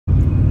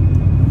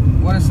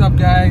up,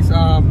 guys?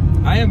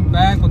 I am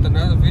back with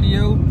another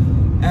video,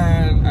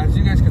 and as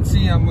you guys can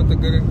see, I'm with a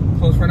good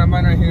close friend of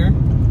mine right here.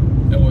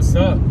 Hey, what's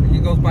up? He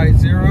goes by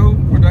Zero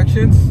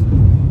Productions.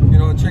 You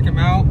know, check him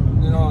out.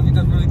 You know, he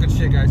does really good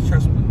shit, guys.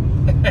 Trust me.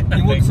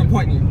 He won't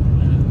disappoint you.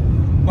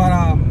 But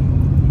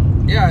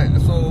yeah.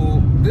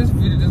 So this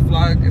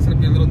vlog is gonna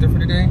be a little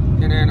different today,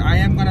 and then I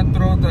am gonna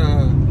throw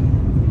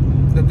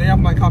the day of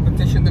my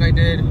competition that I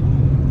did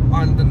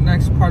on the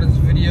next part of this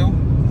video.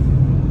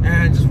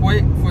 And just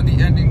wait for the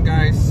ending,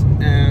 guys.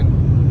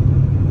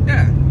 And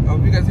yeah, I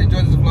hope you guys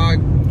enjoyed this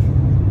vlog.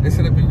 It's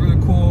gonna be really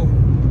cool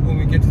when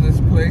we get to this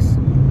place,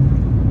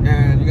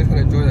 and you guys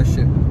gonna enjoy that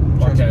shit.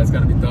 Okay, it's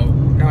gonna be dope.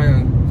 Oh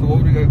yeah. So what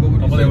would you guys?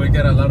 Hopefully we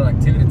get a lot of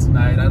activity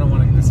tonight. I don't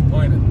want to get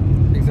disappointed.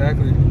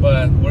 Exactly.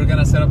 But we're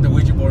gonna set up the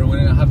Ouija board. We're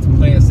gonna have to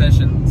play a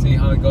session, see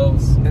how it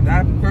goes. And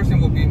that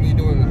person will be me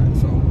doing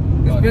that. So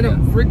it's been a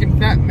freaking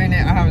fat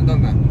minute. I haven't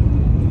done that.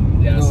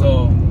 Yeah.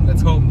 So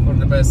let's hope for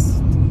the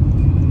best.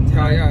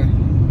 Oh yeah.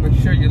 Make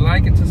sure you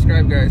like and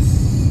subscribe,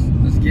 guys.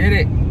 Let's get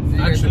it.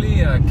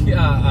 Actually,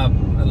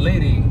 a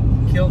lady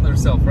killed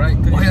herself, right?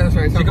 Oh yeah, that's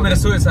right. She committed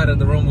suicide at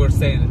the room we're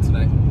staying in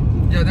tonight.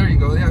 Yeah, there you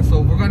go. Yeah,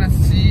 so we're gonna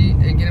see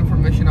and get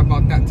information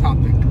about that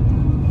topic,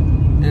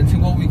 and see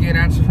what we get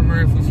answers from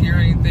her if we hear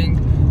anything.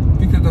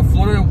 Because the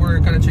floor that we're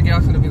gonna check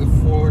out is gonna be the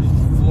 4th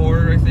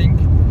floor, I think.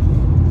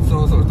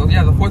 So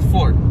yeah, the 4th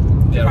floor.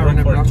 Yeah, I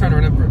remember. I'm trying to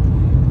remember.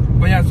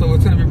 But yeah, so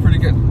it's gonna be pretty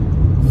good.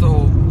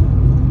 So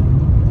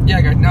yeah,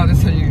 guys. Now this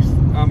is how you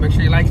make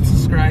sure you like and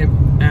subscribe,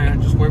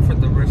 and just wait for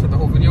the rest of the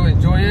whole video.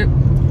 Enjoy it.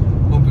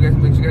 Hope you guys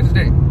makes you guys'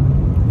 day.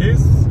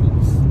 Peace.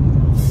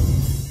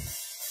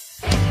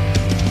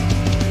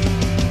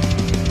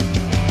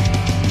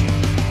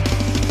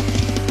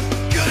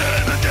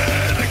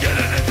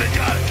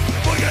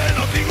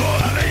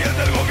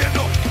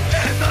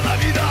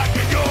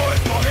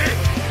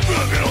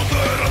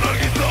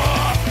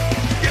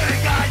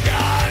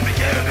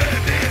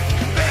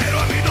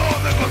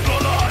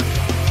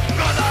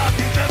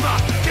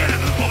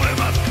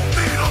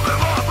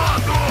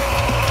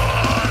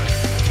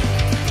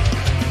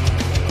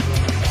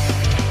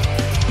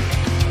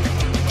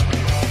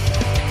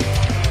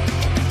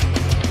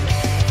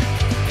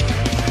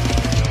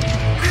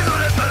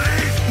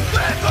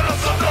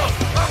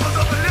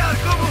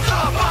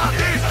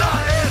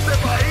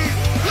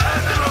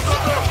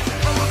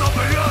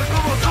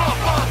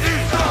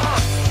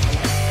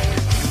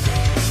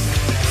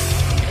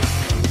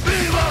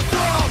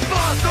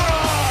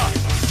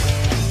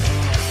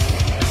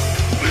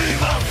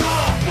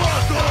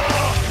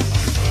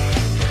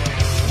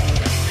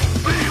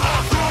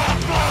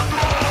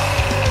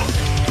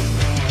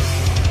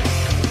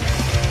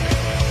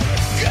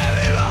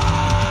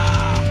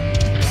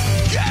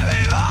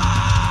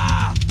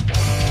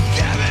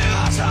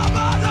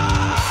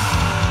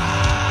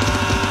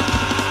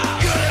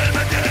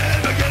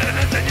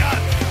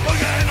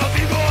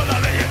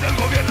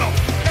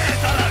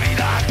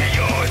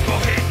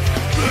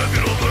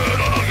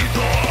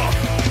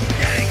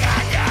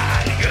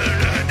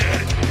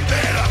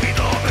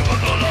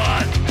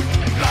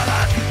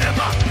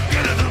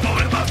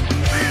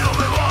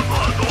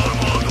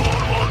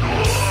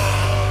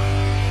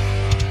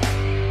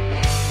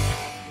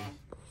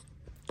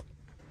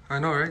 I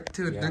know, right?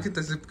 Dude, look at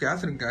this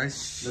gathering,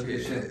 guys. Look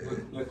at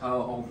shit. Look how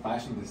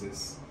old-fashioned this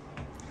is.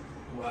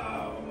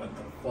 Wow, what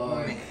the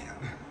fuck? Man.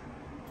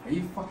 Are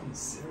you fucking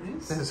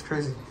serious? This is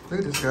crazy.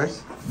 Look at this,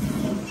 guys.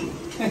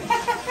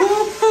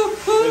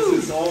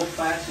 This is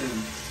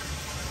old-fashioned.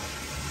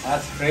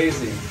 That's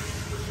crazy.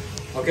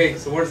 Okay,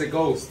 so where's the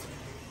ghost?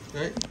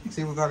 Right?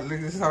 See, we got,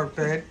 look, this is our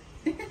bed.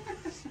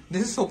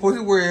 This is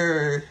supposedly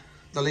where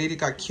the lady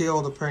got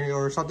killed, apparently,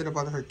 or something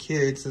about her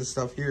kids and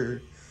stuff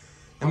here.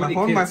 And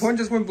my phone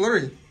just went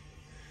blurry.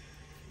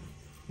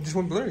 It just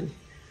went blurry.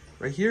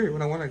 Right here,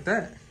 when I went like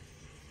that.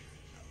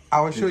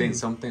 I will show you. Think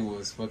something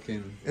was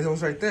fucking... It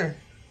was right there.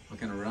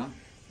 Fucking around?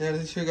 Yeah,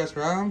 let's show you guys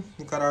around.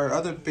 We got our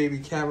other baby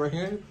camera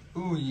here.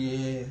 Ooh,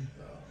 yeah.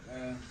 Oh,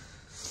 man.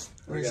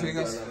 We're show you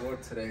guys.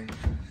 Today.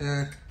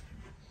 Yeah.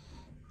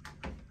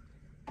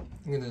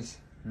 Look at this.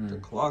 The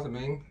closet,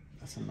 man.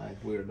 That's a nice,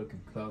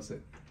 weird-looking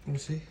closet. Let me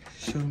see.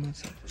 Show them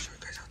outside. Show you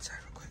guys outside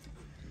real quick.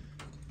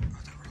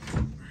 Oh, the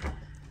room.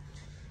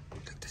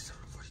 Look, this is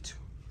room 42.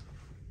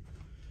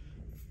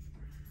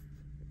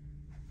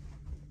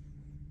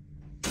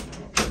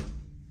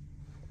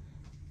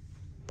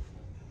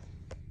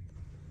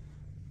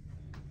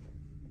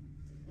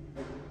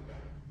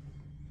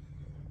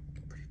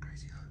 Pretty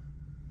crazy, huh?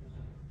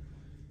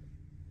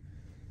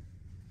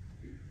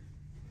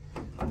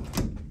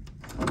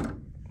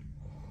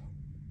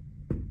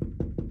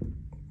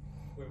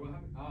 Wait, what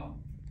happened? Oh.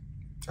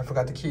 I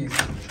forgot the keys.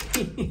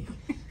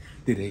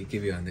 Did they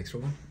give you an extra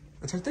one?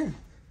 It's right there.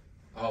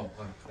 Oh,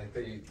 I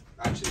thought you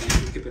actually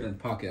keep it in the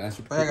pocket. I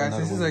should Oh, yeah, guys,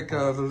 this is like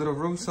the little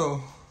room,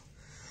 so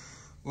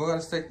we're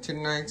gonna start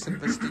tonight's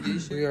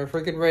investigation. We are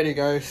freaking ready,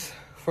 guys,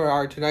 for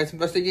our tonight's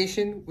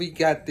investigation. We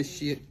got this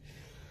shit.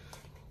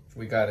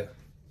 We got it.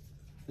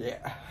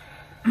 Yeah.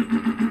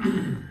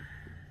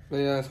 But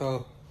yeah,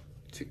 so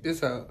check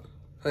this out.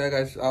 So yeah,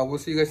 guys, we'll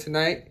see you guys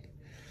tonight.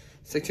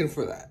 Stay tuned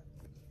for that.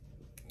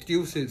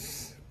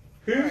 Deuces.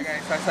 Alright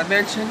guys, as I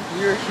mentioned,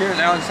 we're here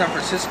now in San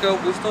Francisco.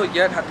 We still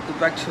yet have to go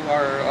back to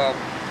our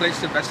place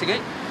to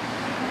investigate.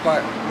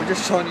 But we're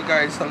just showing you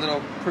guys a little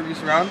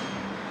previews around.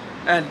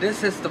 And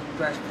this is the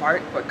best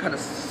part, but kind of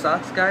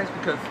sucks, guys,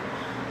 because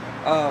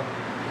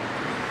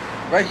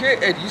right here,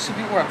 it used to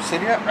be where I'm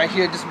sitting at, right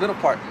here in this middle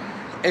part.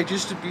 It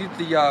used to be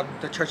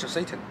the Church of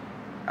Satan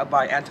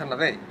by Anton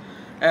LaVey.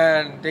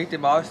 And they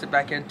demolished it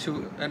back in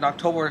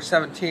October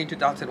 17,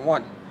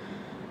 2001.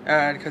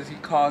 And because he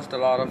caused a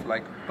lot of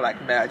like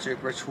black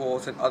magic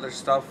rituals and other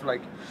stuff,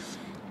 like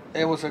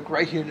it was like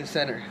right here in the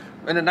center.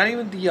 And then not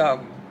even the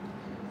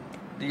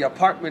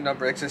apartment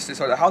number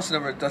existed, or the house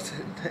number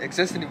doesn't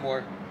exist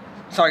anymore.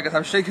 Sorry guys,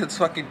 I'm shaking. It's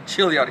fucking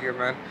chilly out here,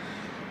 man.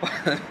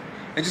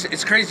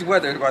 It's crazy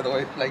weather, by the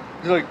way. Like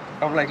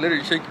I'm like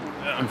literally shaking.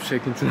 I'm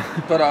shaking too.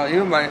 But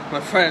even my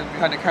friend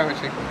behind the camera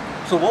shaking.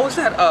 So what was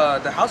that?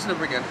 The house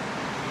number again?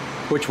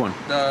 Which one?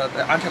 The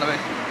Anton LaVey.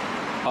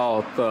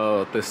 Oh,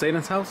 the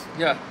Satan's house?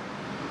 Yeah.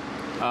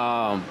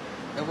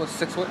 It was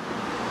 6 what?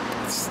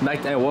 It's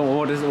night.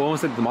 What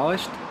was it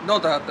demolished? No,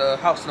 the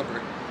house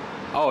number.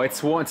 Oh,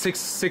 it's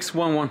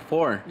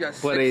 6114.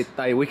 Yes. But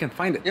we can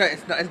find it. Yeah,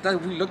 it's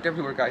not. We looked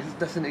everywhere, guys. It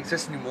doesn't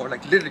exist anymore.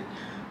 Like literally,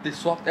 they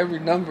swapped every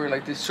number.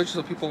 Like they switched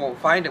so people won't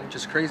find it, which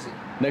is crazy.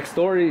 Next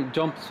story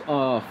jumps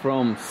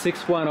from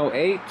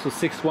 6108 to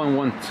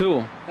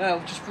 6112. Yeah,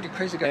 which is pretty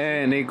crazy, guys.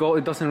 And it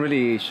doesn't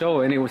really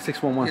show any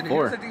 6114. Yeah,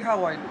 here's the thing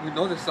how we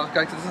know this stuff,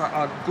 guys. This is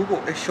on Google.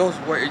 It shows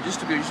where it used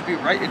to be. It used to be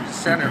right in the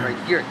center, right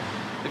here.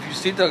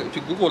 If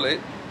you Google it,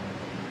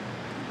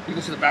 you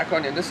can see the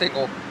background in this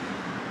angle,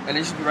 and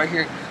it should be right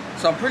here.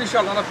 So I'm pretty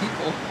sure a lot of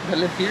people that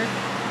live here,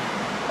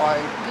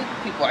 I think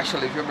people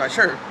actually live here. I'm not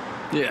sure.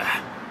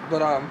 Yeah.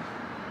 But I'm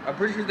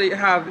pretty sure they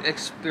have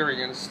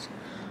experienced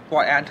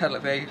what Anton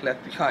LaVey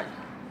left behind.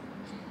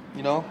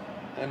 You know,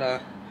 and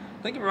don't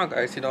get me wrong,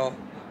 guys. You know,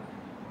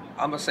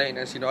 I'm not saying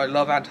this. You know, I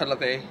love Anton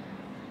LaVey.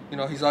 You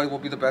know, he's always will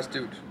be the best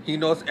dude. He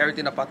knows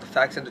everything about the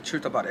facts and the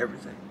truth about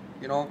everything.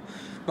 You know,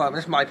 but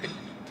that's my opinion.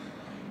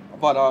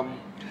 But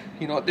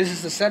you know, this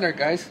is the center,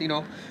 guys. You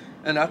know,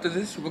 and after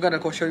this, we're gonna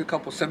go show you a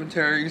couple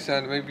cemeteries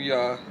and maybe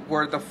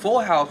where the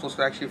Full House was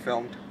actually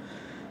filmed,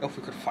 if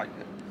we could find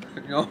it.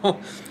 You know. All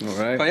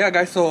right. But yeah,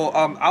 guys. So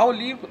I'll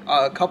leave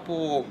a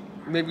couple,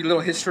 maybe little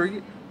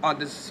history on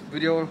this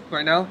video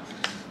right now,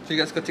 so you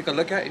guys can take a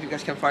look at. If you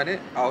guys can find it,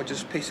 I'll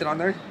just paste it on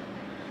there,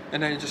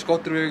 and then you just go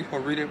through it or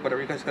read it,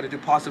 whatever you guys gotta do.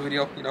 Pause the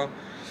video. You know.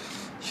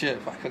 Shit,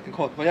 if I fucking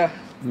cold. But yeah.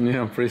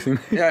 Yeah, I'm freezing.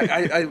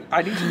 Yeah,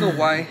 I need to know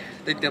why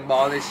they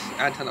demolished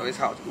Anton LaVey's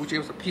house, which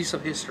was a piece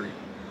of history.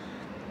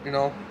 You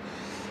know,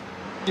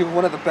 you're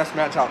one of the best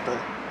mans out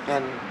there,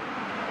 and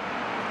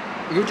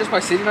you're just by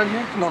sitting on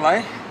here, no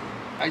lie,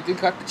 I do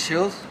got the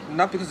chills.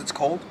 Not because it's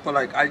cold, but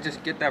like I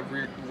just get that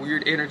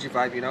weird energy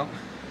vibe, you know.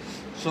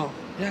 So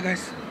yeah,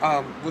 guys,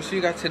 we'll see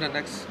you guys in the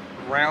next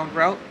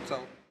route.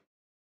 So.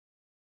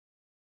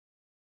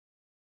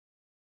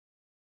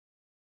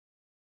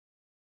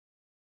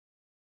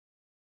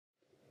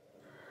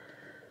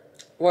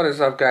 What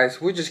is up, guys?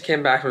 We just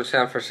came back from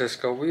San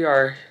Francisco. We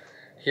are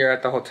here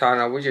at the hotel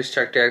now. We just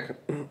checked in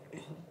a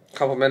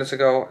couple minutes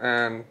ago,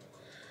 and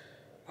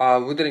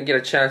we didn't get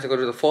a chance to go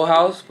to the Full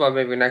House, but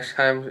maybe next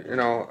time, you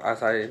know,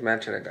 as I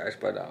mentioned it, guys.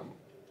 But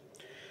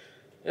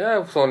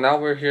yeah, so now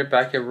we're here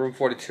back in room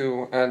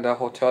 42 and the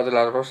Hotel de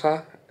la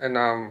Rosa, and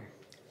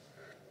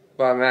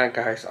but man,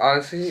 guys,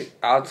 honestly,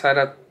 outside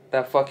of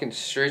that fucking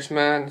streets,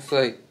 man, it's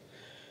like,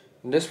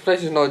 this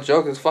place is no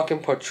joke. It's fucking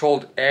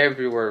patrolled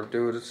everywhere,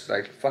 dude. It's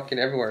like fucking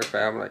everywhere,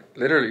 fam. Like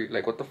literally,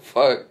 like what the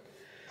fuck?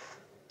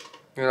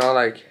 You know,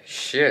 like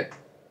shit.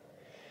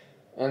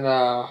 And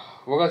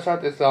we're gonna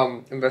start this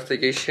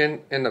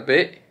investigation in a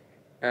bit.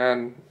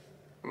 And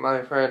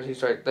my friend,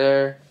 he's right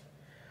there,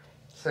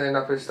 setting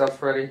up his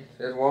stuff ready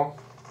as well.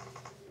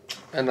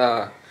 And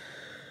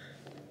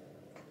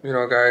you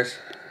know, guys,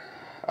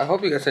 I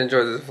hope you guys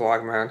enjoy this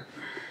vlog, man.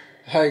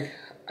 Like,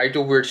 I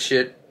do weird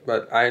shit,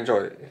 but I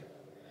enjoy it.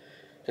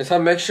 It's a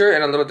mixture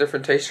and a little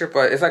different taster,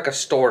 but it's like a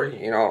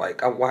story, you know,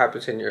 like what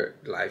happens in your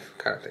life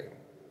kind of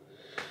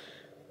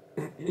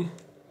thing.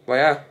 But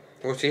yeah,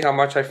 we'll see how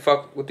much I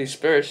fuck with these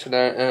spirits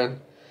today,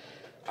 and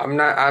I'm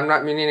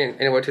not meaning in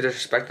any way to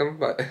disrespect them,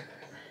 but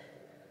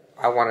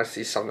I want to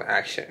see some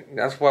action.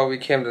 That's why we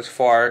came this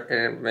far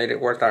and made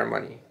it worth our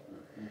money.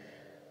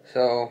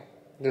 So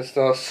there's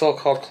the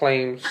so-called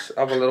claims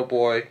of a little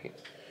boy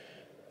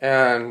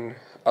and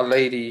a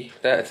lady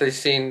that they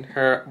seen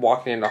her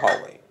walking in the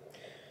hallway.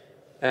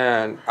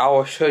 And I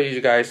will show you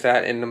guys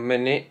that in a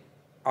minute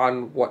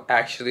on what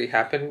actually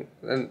happened.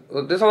 And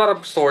there's a lot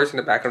of stories in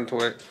the background to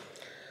it.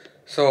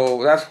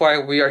 So that's why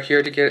we are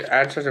here to get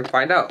answers and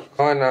find out.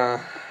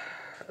 And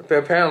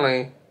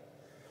apparently,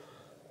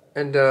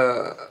 in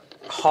the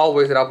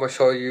hallways that I'm going to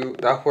show you,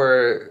 that's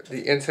where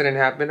the incident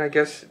happened, I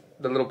guess.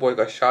 The little boy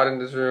got shot in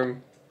this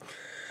room.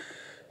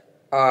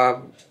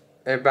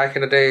 And back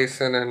in the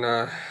days, and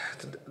then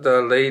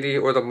the lady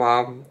or the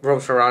mom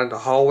roams around in the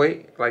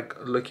hallway, like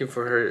looking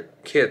for her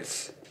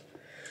kids.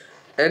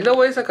 And no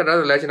way it's like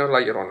another Legend of La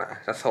Llorona.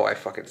 That's how I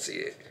fucking see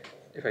it.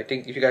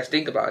 If you guys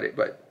think about it,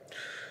 but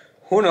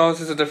who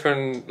knows? It's a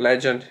different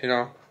legend, you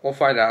know. We'll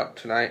find out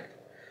tonight.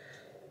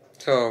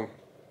 So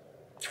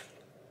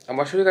I'm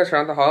gonna show you guys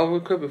around the hall real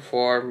quick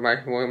before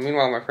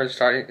meanwhile my friend's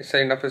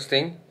setting up his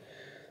thing.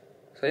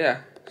 So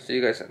yeah, see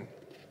you guys then.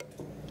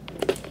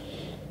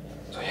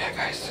 So yeah,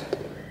 guys,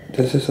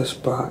 this is a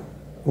spot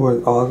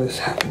where all this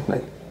happened,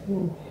 like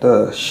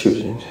the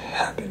shooting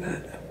happened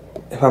at,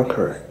 if I'm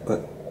correct,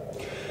 but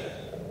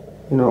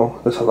you know,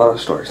 there's a lot of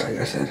stories, like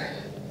I said.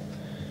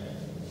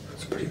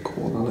 It's pretty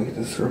cool. Now look at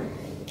this room.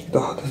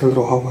 There's a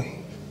little hallway.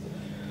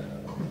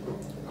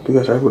 Hope you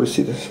guys are able to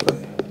see this, but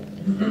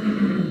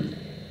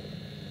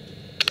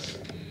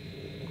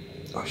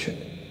oh shit.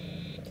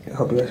 I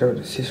hope you guys are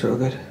able to see this real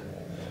good.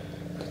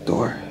 The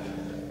door.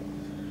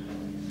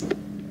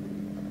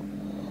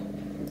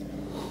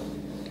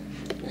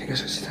 You guys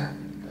can see that?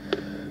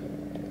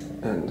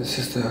 And this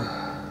is the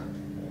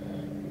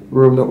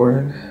room that we're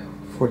in,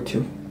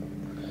 42.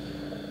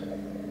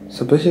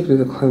 So basically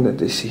the clown that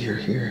they see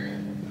here.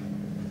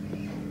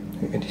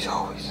 And he's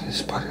always in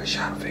spot a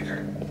shadow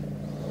figure.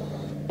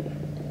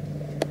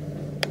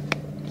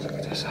 Look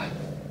at this side.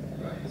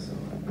 Right, so,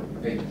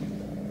 hey.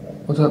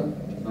 What's up?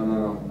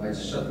 No. I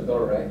just shut the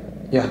door, right?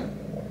 Yeah.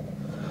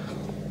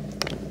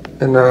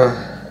 And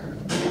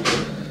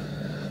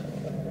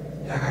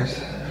yeah,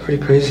 guys,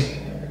 pretty crazy.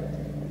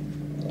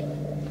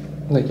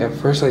 Like at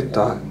first I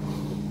thought,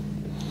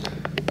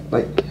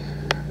 like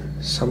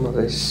some of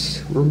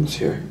these rooms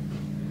here,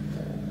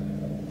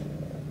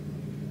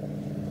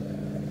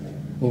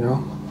 you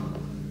know,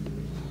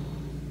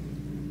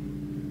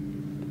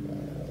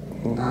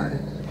 not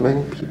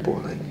many people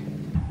like.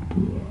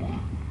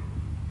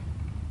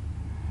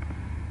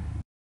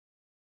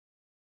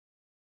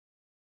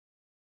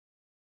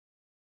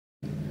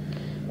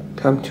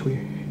 Come to it.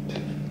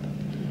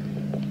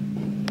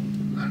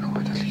 I don't know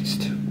where that leads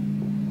to,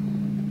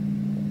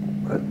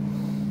 but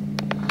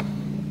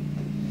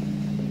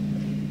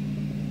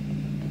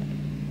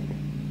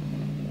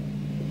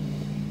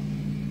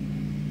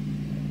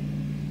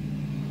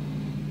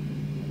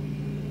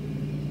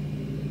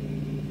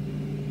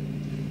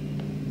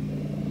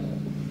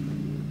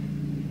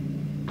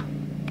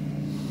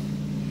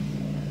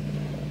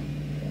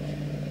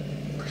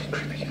pretty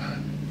creepy, huh?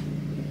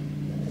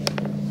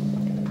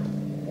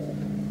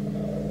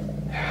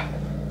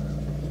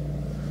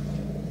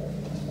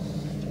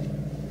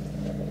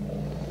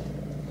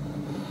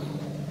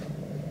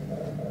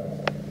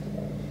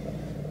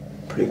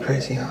 Pretty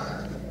crazy, huh?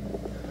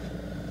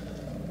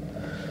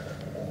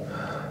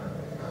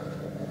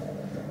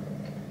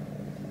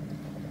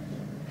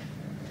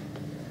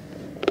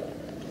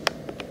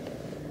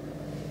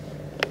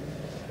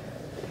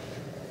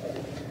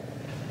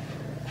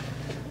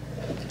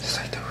 It's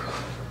like the roof.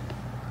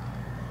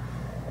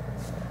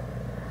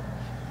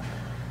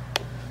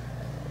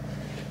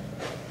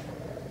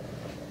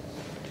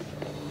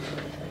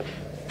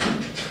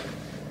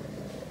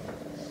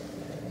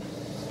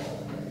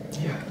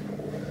 Yeah.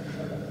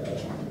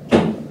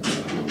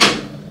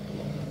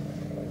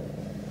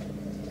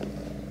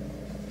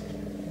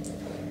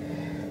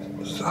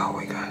 This is the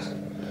hallway, guys.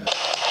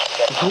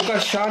 Who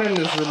got shot in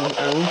this room,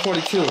 room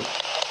 42?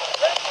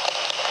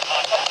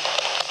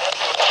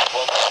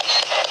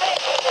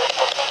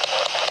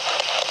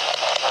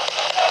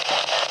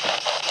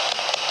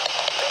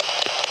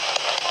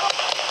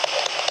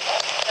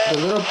 The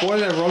little boy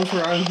that roams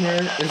around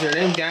here, is your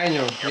name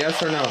Daniel?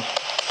 Yes or no?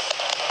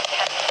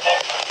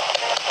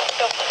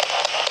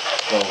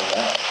 What was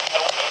that?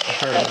 I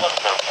heard it.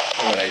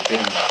 What I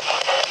didn't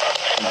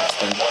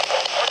understand.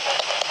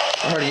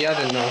 I heard yeah,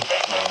 then no.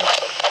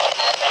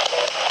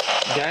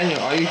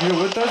 Daniel, are you here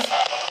with us?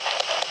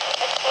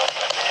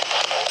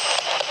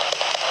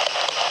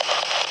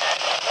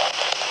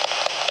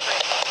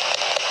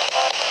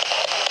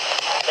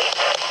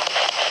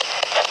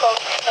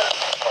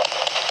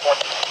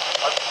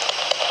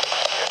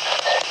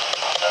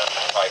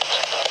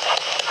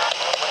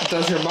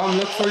 Does your mom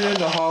look for you in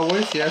the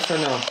hallways? Yes or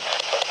no?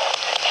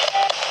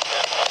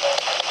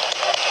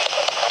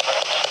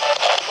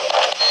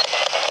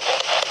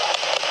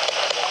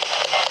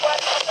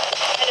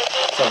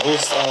 So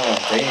who's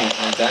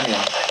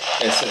Daniel?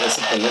 Is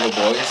it the little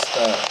boys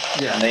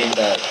that name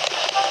that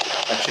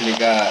actually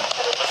got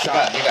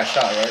shot? He got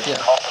shot, right?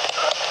 Yeah.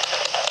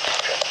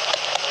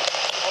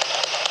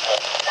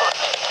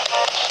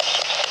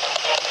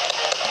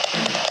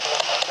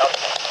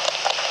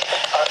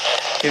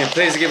 Can you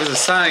please give us a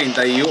sign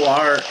that you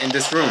are in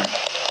this room?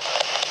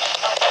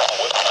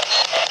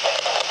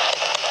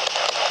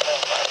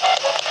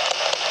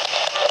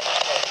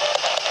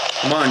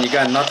 Come on, you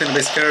got nothing to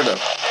be scared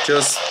of.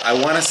 Just, I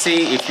want to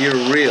see if you're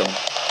real.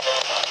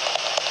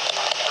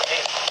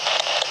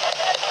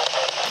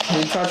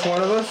 Can you touch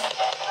one of us?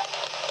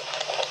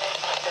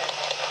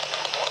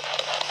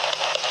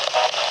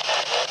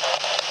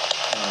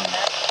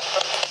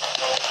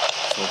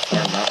 So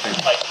far, nothing.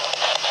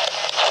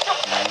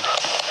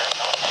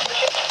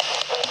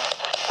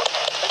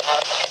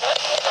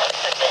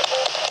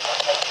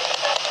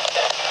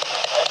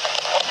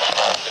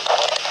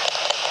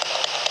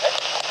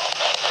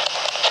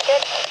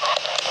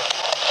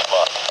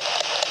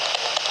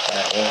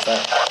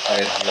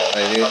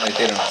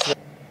 metieron.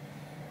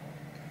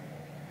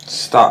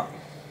 Stop.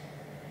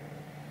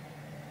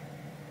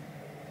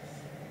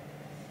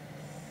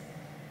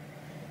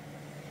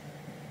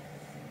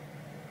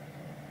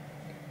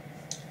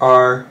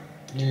 Are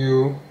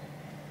you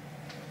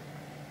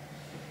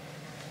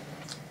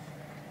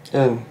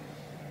in?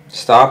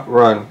 Stop,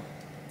 run.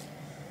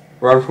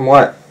 Run from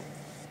what?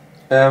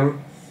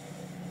 M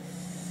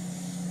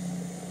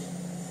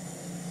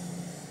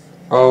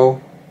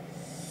O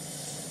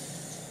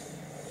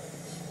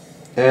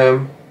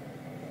M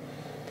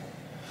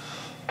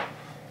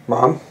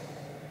Mom?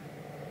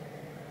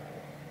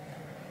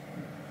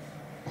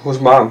 Who's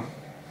mom?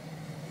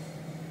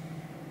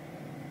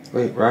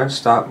 Wait, run,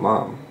 stop,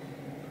 mom.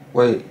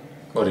 Wait.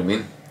 What do you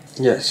mean?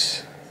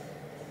 Yes.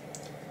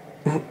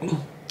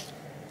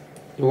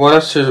 You want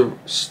us to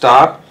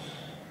stop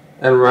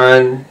and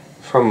run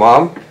from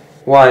mom?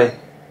 Why?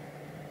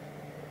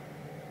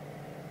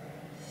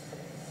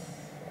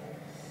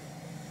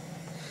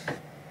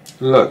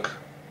 Look.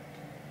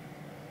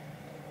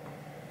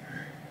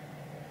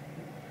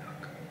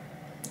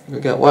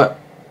 Look at what?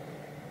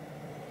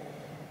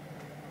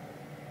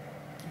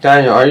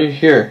 Daniel, are you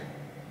here?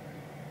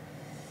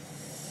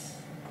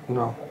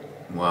 No.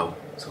 Wow.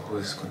 So who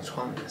is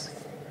controlling this?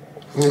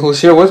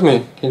 Who's here with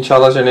me? Can you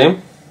tell us your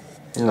name?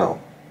 No.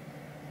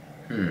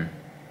 I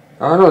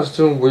don't know, it's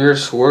doing weird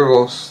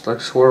swirls, like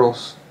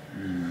swirls.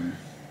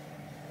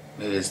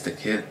 Maybe it's the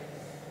kid.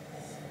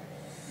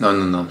 No,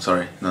 I'm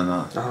sorry.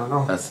 No. I don't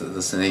know. That's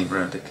the name,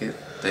 right? The kid.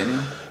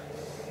 Daniel?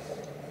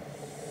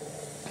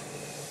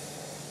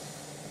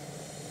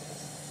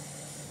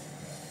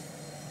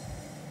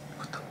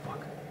 What the fuck?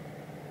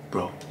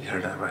 Bro, you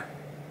heard that right?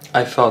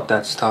 I felt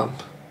that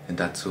stomp. And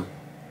that too.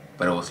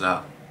 But it was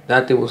loud.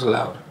 That thing was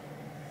loud.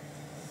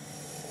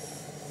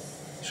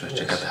 Should I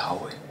check out the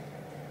hallway?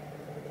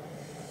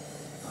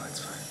 No, it's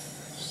fine.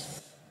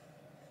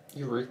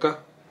 Eureka?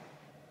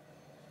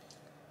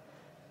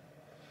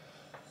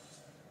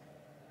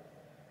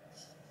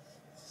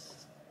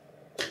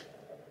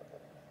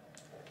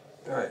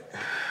 Alright.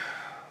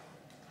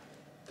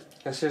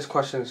 Let's serious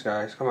questions,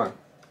 guys. Come on.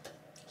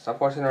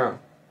 Stop watching around.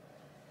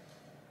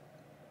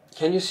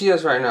 Can you see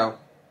us right now?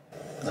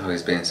 No,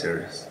 he's being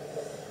serious.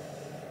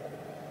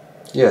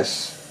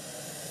 Yes.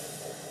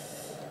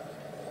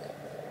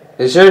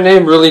 Is your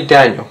name really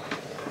Daniel?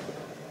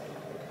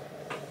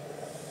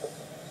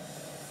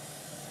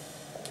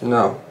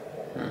 No.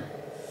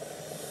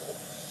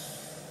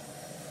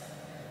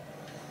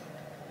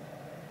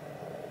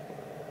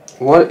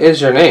 What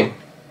is your name?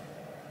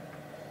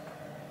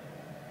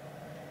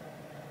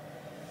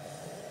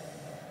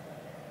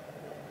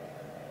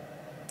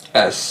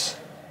 S.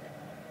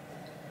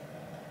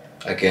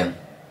 Again.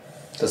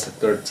 That's the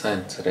third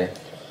time today.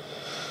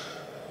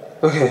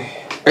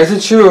 Okay. Is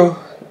it true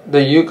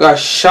that you got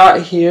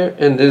shot here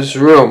in this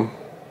room?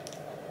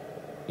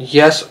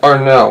 Yes or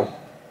no?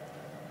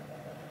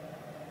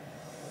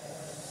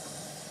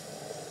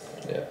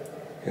 Yeah.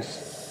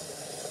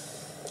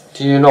 Yes.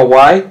 Do you know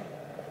why?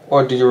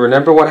 Or do you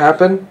remember what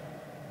happened?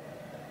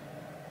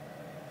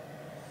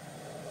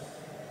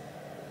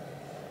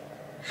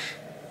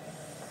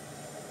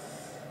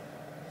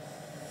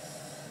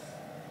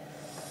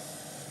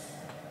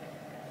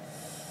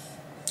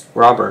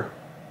 Robber.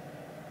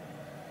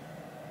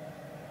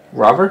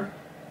 Robber?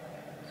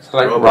 Is it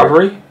like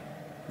robbery?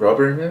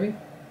 Robert, maybe?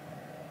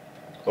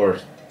 Or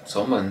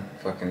someone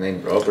fucking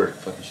named Robert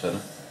fucking shut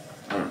him.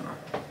 I don't know.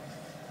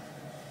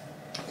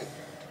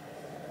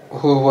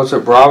 Who was it?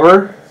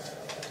 Robber?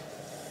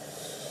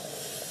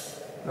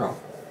 No.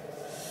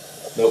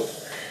 Nope.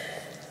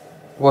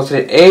 Was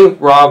it a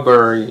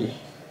robbery?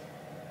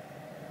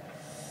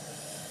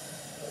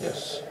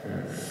 Yes.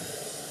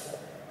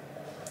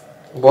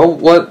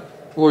 What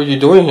were you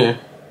doing here?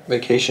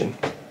 Vacation.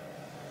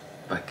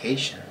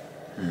 Vacation?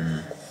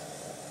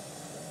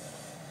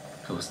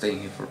 I was staying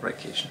here for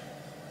vacation.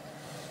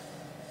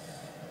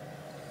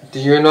 Do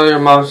you know your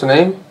mom's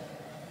name?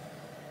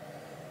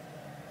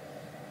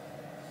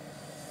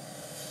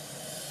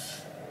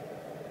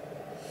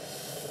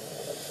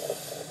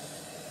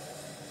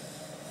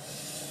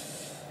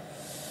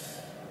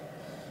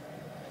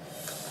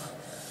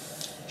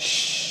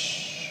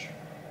 Shh.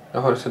 I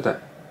would have said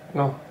that.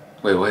 No.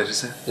 Wait, what did it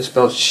say? It's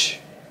spelled shh.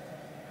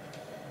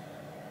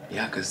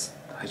 Yeah, because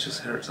I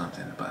just heard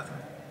something in the bathroom.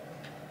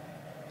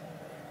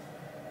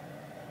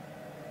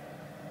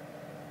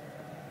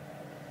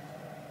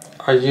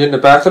 Are you in the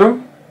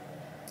bathroom?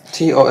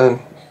 T-O-N.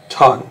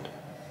 Ton.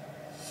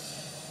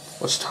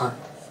 What's ton?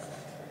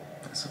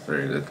 That's a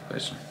very good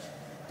question.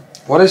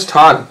 What is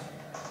ton?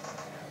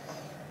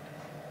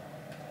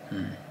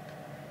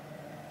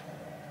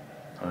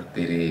 Or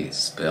did he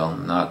spell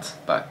not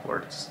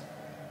backwards?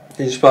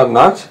 Did you spell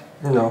not?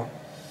 No.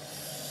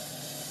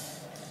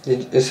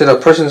 Is it a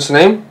person's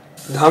name?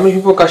 How many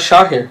people got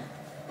shot here?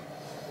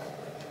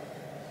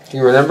 Do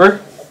you remember?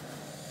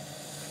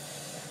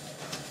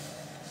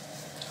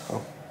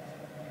 Oh.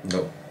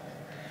 Nope.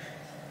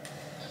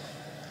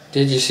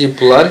 Did you see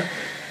blood?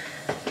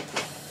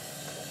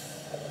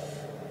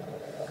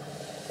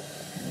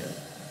 Yeah.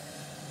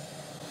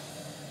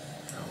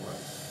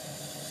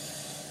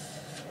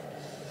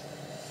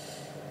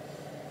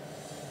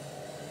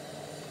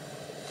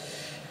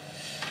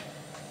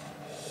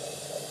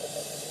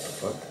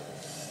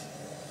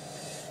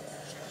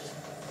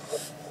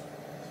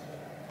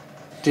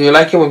 Do you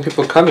like it when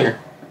people come here?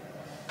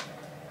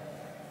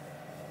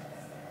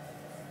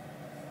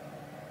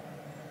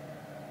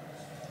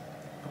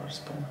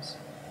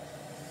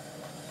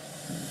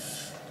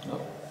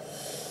 No.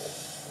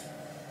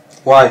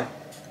 Why?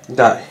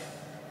 Die.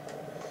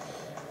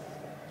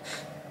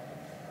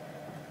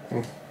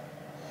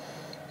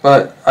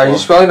 But are you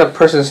spelling the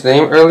person's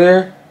name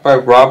earlier by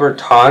Robert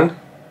Ton?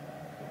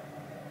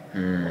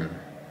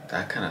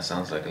 That kind of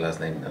sounds like a last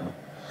name, though.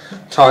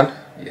 Ton?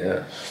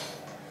 Yeah.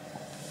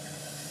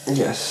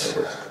 Yes.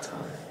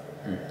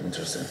 Ton.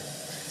 Interesting.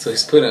 So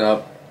he's putting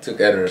up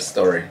together a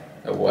story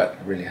of what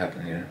really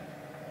happened here.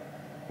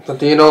 But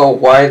do you know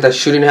why the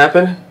shooting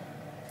happened?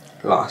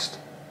 Lost.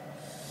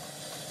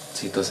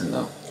 He doesn't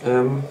know.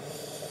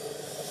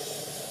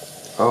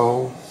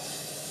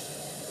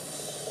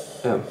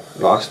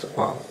 Lost.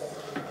 Wow.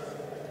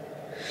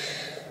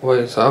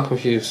 Wait, so I'm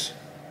confused.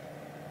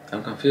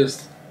 I'm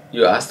confused.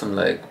 You asked him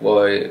like,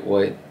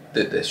 why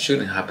did the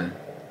shooting happen?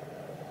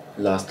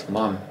 Lost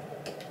mom.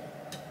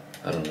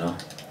 I don't know.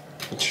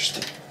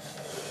 Interesting.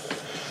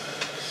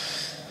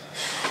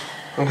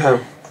 Okay.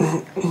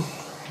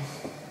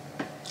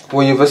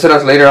 Will you visit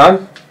us later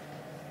on?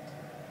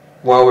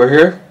 While we're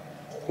here?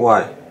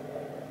 Why?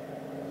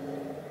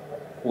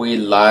 We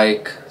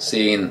like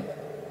seeing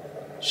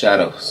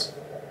shadows.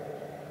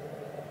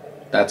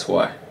 That's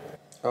why.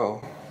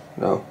 Oh,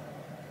 no.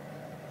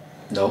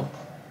 No?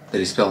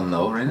 Did he spell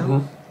no right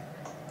now?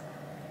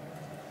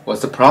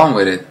 What's the problem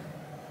with it?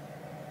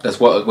 That's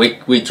what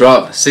we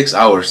drove 6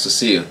 hours to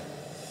see you.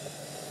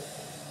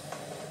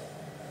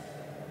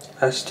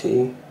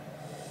 STOP.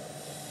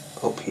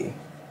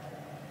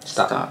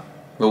 Stop.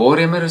 But what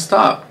do you mean to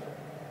stop?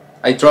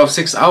 I drove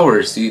 6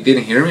 hours. You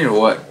didn't hear me or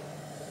what?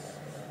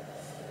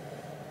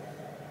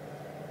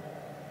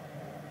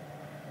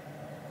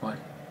 What?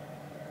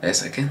 A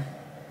second?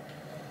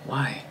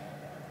 Why?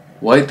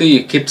 Why do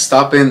you keep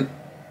stopping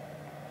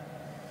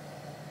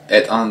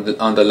at on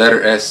the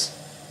letter S?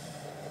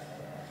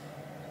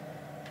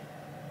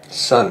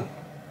 Sun.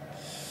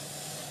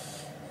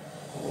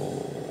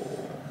 Oh.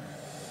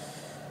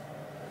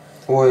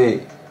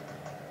 Wait.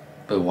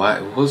 But why?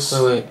 Who's?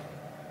 Wait.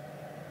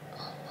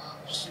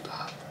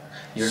 Stop.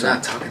 You're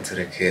not talking to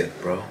the kid,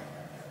 bro.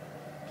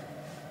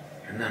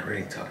 You're not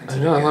really talking to the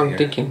kid. I know what I'm here.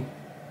 thinking.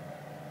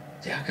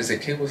 Yeah, because the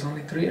kid was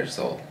only 3 years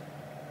old.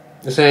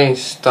 You're saying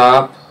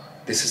stop.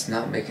 This is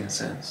not making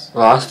sense.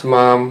 Lost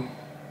mom.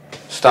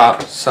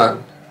 Stop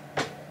son.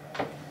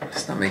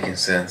 It's not making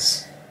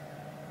sense.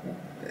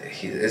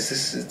 This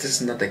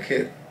is not the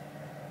kid.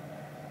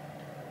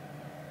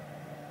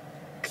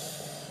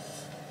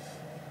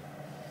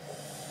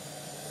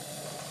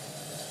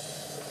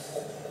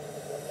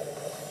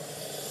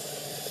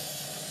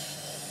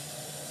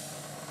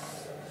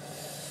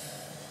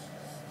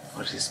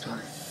 What is he spelling?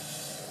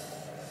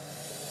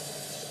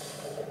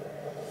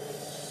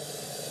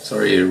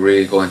 Sorry, you're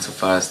really going too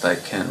fast. I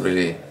can't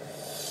really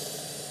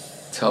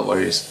tell what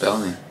you're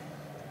spelling.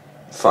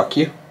 Fuck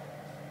you.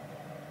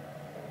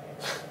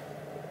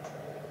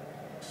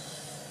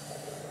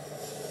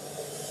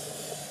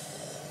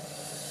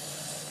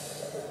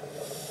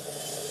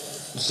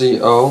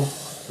 Z-O.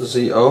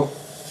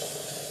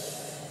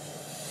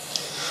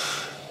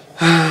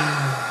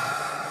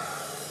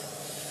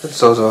 It's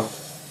Zozo.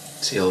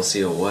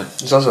 C-O-C-O what?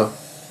 Zozo.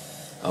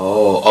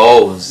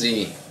 Oh,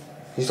 Z.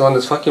 He's the one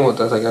that's fucking with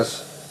us, I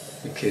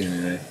guess. You're kidding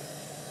me, right?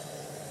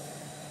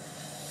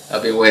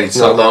 I've been waiting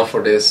so long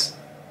for this.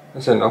 I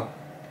said no.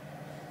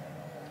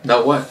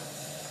 Now what?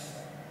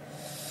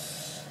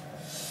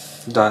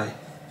 Die.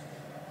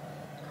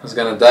 Who's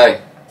gonna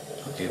die?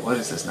 Okay, what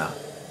is this now?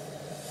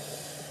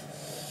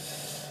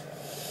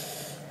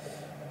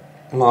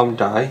 Mom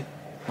die?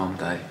 Mom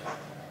died.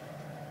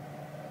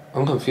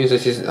 I'm confused.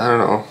 I don't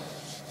know.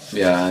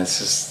 Yeah, it's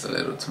just a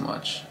little too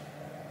much.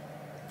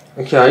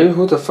 Okay,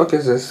 who the fuck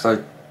is this?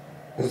 Like,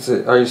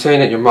 are you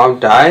saying that your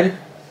mom died?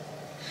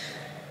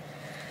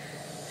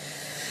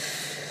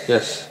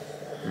 Yes.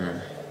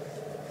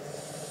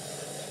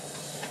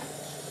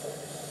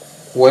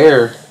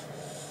 Where?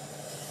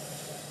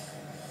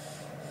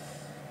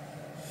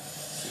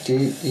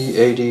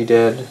 D-E-A-D,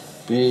 dead.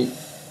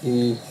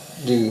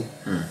 B-E-D.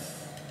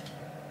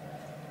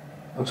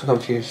 I'm so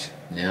confused.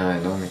 Yeah, I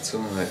know, me too.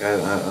 Like I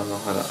don't know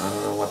I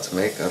don't know what to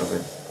make out of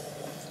it.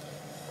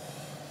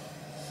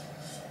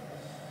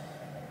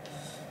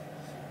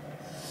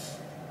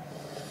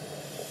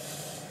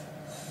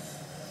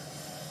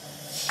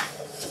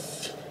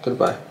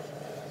 Goodbye.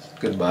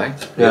 Goodbye?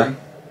 Yeah. Really?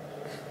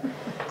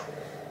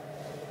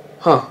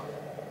 Huh.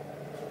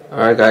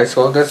 Alright guys,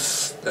 well I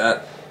guess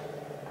that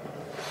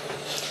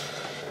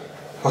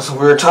was a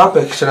weird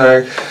topic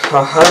tonight.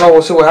 I don't know,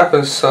 we'll see what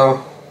happens,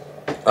 so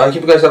I'll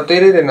keep you guys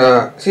updated and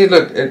see,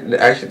 look, it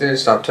actually didn't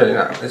stop turning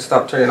off. It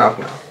stopped turning off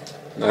now.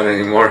 Not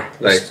anymore.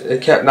 Like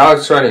it kept, now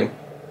it's running.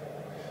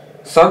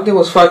 Something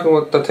was fucking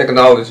with the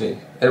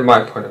technology, in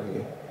my point of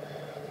view.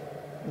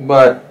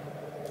 But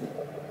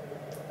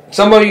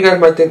some of you guys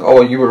might think,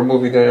 oh, you were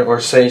moving there or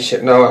saying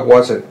shit. No, I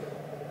wasn't.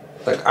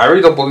 Like, I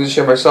really don't believe this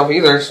shit myself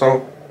either,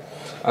 so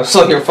I'm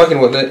still here fucking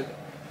with it.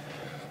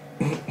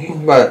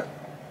 But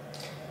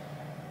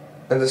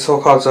and this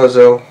so-called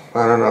JoJo,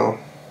 I don't know.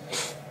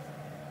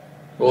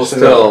 We'll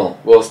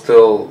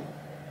still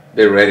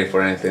be ready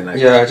for anything like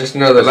yeah, just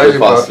know that legend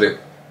fall asleep.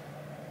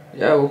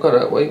 Yeah, we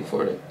gotta wait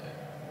for it.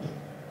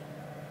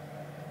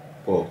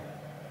 Whoa.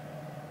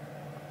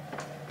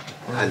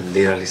 I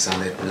literally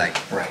sounded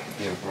like right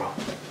here, bro.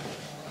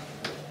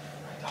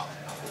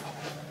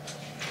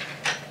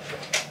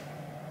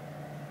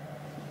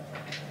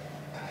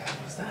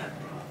 What was that,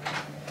 bro?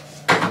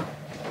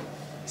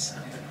 It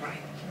sounded right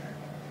here.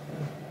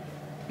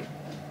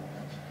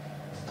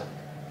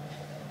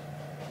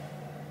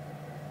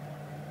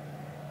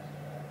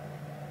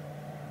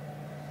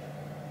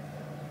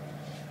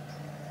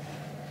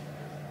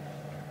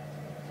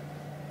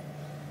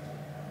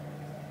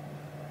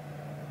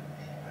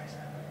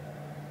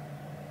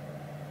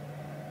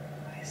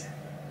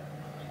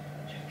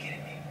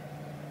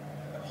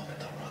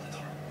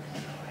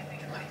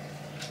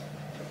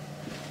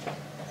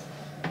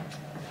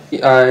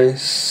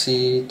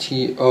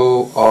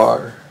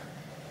 VICTOR.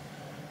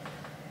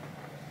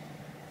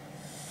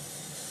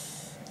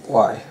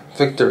 Why?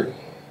 Victory.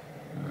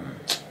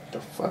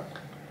 The fuck?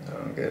 I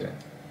don't get it.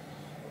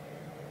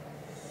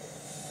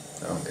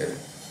 I don't get it.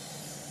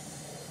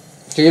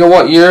 Do you know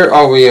what year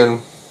are we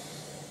in?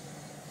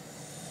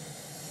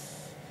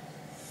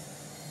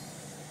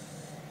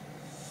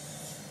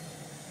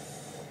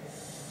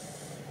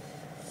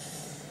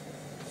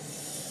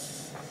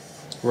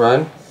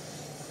 Run.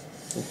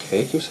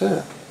 Okay, you said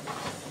it.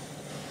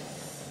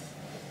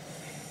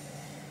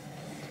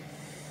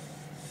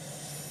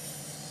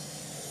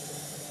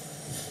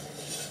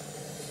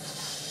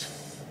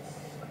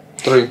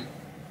 Three.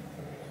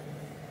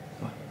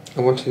 I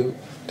 1, 2,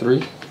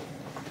 3.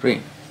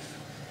 3.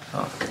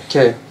 Oh.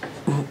 Okay.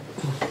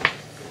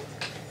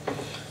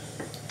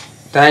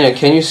 Daniel,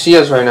 can you see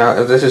us right now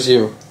if this is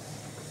you?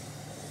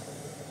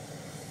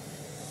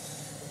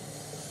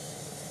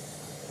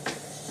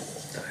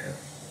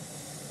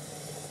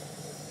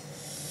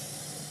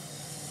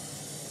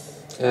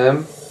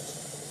 M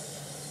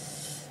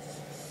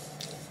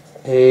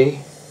A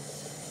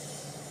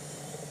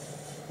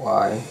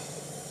Y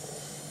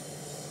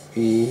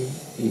B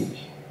E.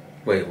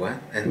 Wait, what?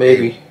 And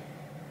maybe.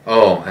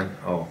 Oh,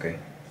 okay.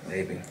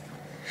 Maybe.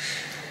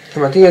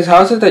 My thing is,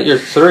 how is it that you're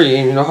 3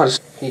 and you know how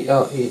to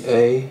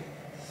PLEAS?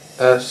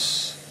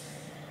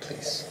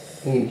 Please.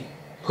 E.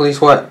 Please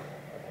what?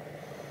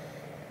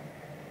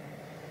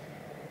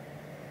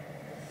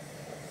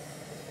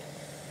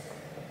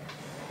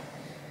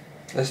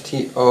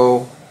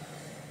 STOP.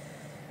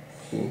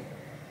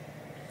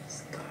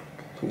 Stop.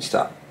 Please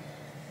stop.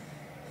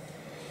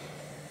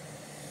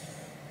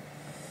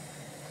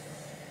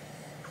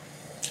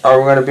 Are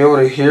we gonna be able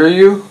to hear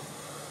you?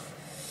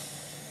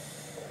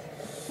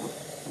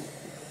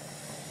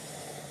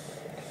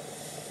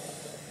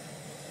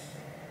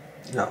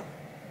 No.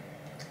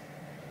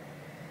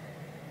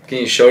 Can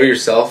you show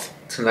yourself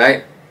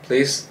tonight,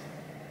 please?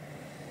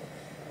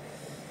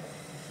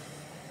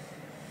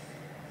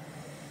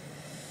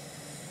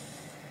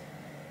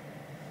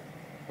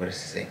 What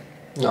does he say?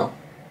 No.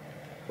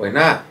 Why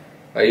not?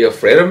 Are you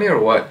afraid of me or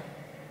what?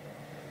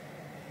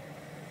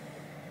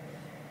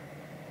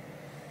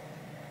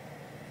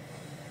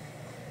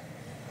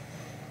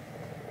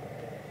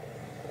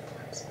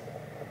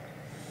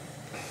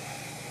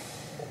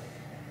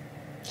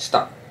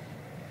 Stop.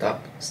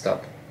 Stop.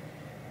 Stop.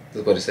 This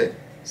is what he said.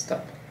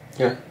 Stop.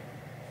 Yeah.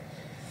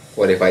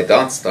 What if I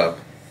don't stop?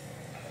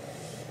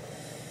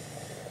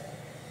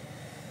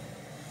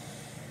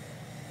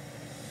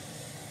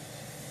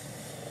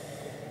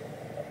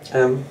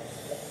 M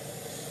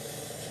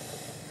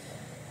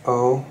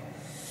O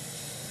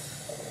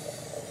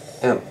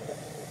M.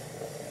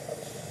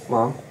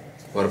 Mom.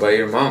 What about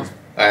your mom?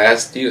 I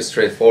asked you a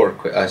straight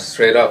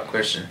up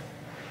question.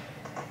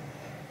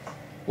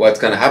 What's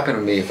gonna happen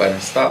to me if I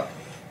don't stop?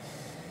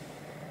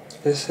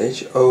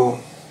 SHOT.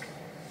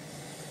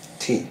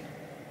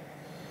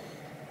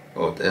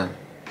 Oh damn.